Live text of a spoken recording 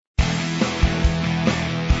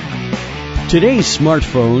Today's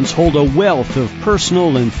smartphones hold a wealth of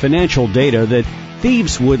personal and financial data that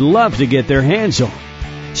thieves would love to get their hands on.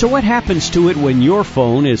 So what happens to it when your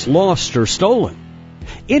phone is lost or stolen?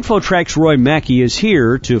 InfoTrack's Roy Mackey is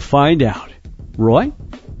here to find out. Roy?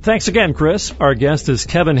 Thanks again, Chris. Our guest is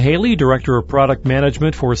Kevin Haley, Director of Product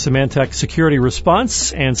Management for Symantec Security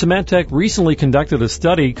Response, and Symantec recently conducted a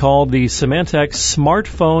study called the Symantec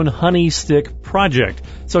Smartphone Honey Stick Project.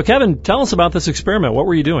 So, Kevin, tell us about this experiment. What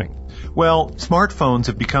were you doing? Well, smartphones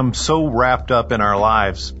have become so wrapped up in our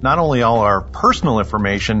lives. Not only all our personal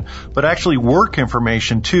information, but actually work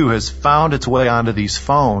information too has found its way onto these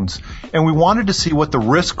phones. And we wanted to see what the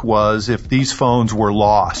risk was if these phones were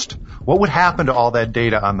lost. What would happen to all that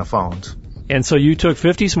data on the phones? And so you took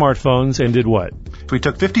 50 smartphones and did what? We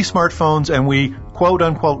took 50 smartphones and we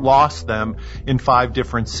quote-unquote lost them in 5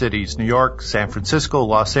 different cities: New York, San Francisco,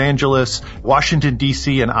 Los Angeles, Washington,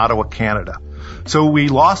 D.C., and Ottawa, Canada. So we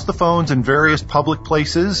lost the phones in various public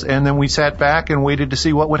places, and then we sat back and waited to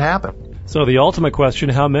see what would happen. So the ultimate question,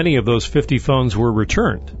 how many of those 50 phones were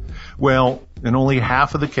returned? Well, in only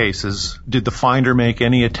half of the cases did the finder make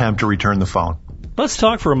any attempt to return the phone. Let's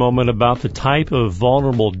talk for a moment about the type of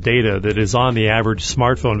vulnerable data that is on the average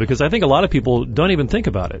smartphone, because I think a lot of people don't even think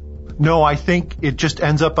about it. No, I think it just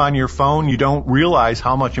ends up on your phone. You don't realize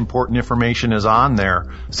how much important information is on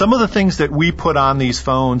there. Some of the things that we put on these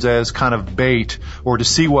phones as kind of bait or to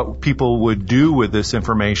see what people would do with this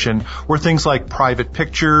information were things like private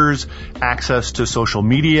pictures, access to social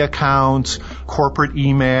media accounts, corporate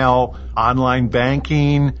email, online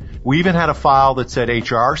banking. We even had a file that said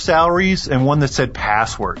HR salaries and one that said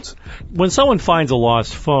passwords. When someone finds a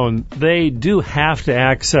lost phone, they do have to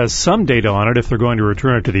access some data on it if they're going to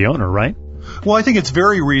return it to the owner, right? Well, I think it's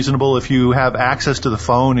very reasonable if you have access to the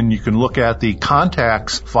phone and you can look at the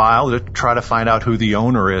contacts file to try to find out who the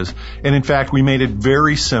owner is. And in fact, we made it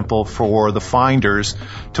very simple for the finders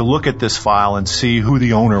to look at this file and see who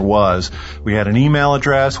the owner was. We had an email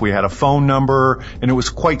address, we had a phone number, and it was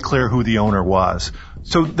quite clear who the owner was.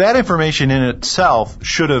 So that information in itself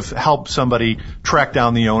should have helped somebody track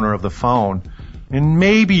down the owner of the phone. And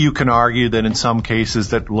maybe you can argue that in some cases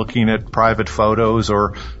that looking at private photos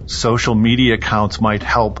or social media accounts might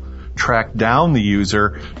help track down the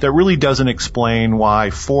user. That really doesn't explain why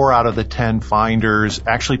 4 out of the 10 finders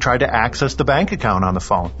actually tried to access the bank account on the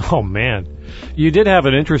phone. Oh, man. You did have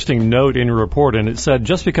an interesting note in your report, and it said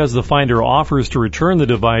just because the finder offers to return the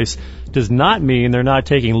device does not mean they're not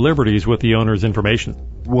taking liberties with the owner's information.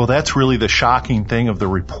 Well, that's really the shocking thing of the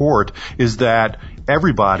report, is that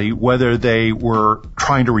everybody, whether they were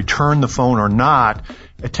trying to return the phone or not,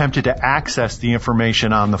 attempted to access the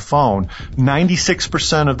information on the phone.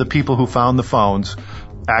 96% of the people who found the phones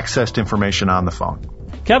accessed information on the phone.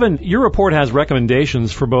 Kevin, your report has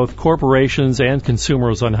recommendations for both corporations and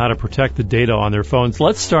consumers on how to protect the data on their phones.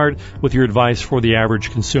 Let's start with your advice for the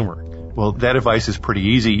average consumer. Well, that advice is pretty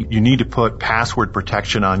easy. You need to put password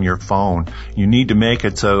protection on your phone. You need to make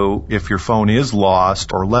it so if your phone is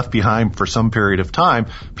lost or left behind for some period of time,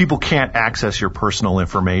 people can't access your personal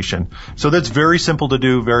information. So that's very simple to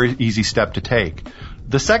do, very easy step to take.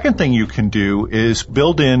 The second thing you can do is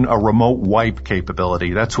build in a remote wipe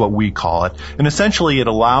capability. That's what we call it. And essentially it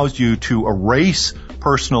allows you to erase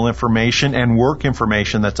personal information and work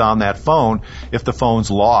information that's on that phone if the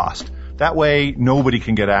phone's lost. That way, nobody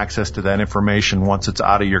can get access to that information once it's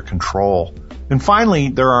out of your control. And finally,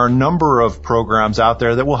 there are a number of programs out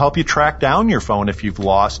there that will help you track down your phone if you've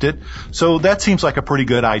lost it. So that seems like a pretty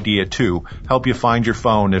good idea, too. Help you find your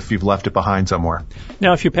phone if you've left it behind somewhere.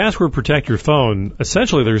 Now, if you password protect your phone,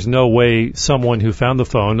 essentially there's no way someone who found the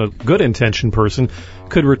phone, a good-intentioned person,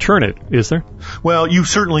 could return it, is there? Well, you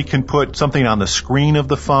certainly can put something on the screen of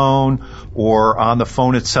the phone or on the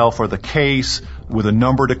phone itself or the case with a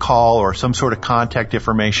number to call or some sort of contact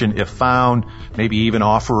information if found, maybe even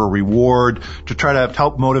offer a reward to try to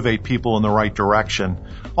help motivate people in the right direction.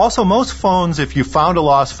 Also, most phones, if you found a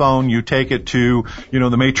lost phone, you take it to,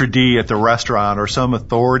 the maitre d' at the restaurant or some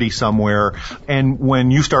authority somewhere. And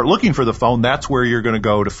when you start looking for the phone, that's where you're going to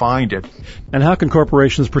go to find it. And how can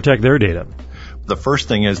corporations protect their data? The first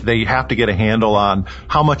thing is they have to get a handle on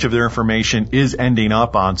how much of their information is ending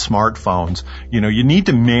up on smartphones. You need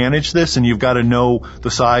to manage this, and you've got to know the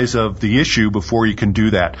size of the issue before you can do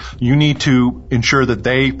that. You need to ensure that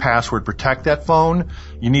they password protect that phone.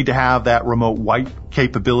 You need to have that remote wipe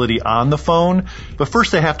capability on the phone. But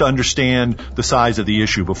first they have to understand the size of the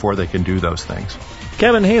issue before they can do those things.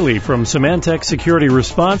 Kevin Haley from Symantec Security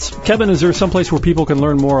Response. Kevin, is there someplace where people can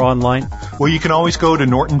learn more online? Well, you can always go to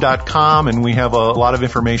Norton.com, and we have a lot of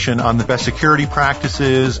information on the best security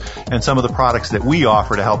practices and some of the products that we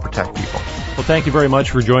offer to help protect people. Well, thank you very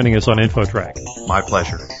much for joining us on InfoTrack. My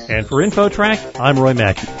pleasure. And for InfoTrack, I'm Roy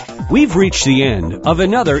Mackey. We've reached the end of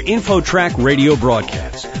another InfoTrack radio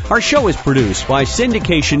broadcast. Our show is produced by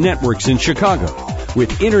Syndication Networks in Chicago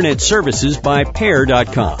with internet services by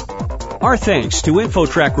Pair.com. Our thanks to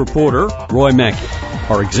InfoTrack reporter Roy Mackey.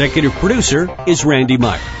 Our executive producer is Randy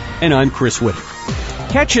Meyer. And I'm Chris Whittaker.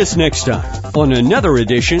 Catch us next time on another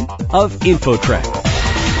edition of InfoTrack.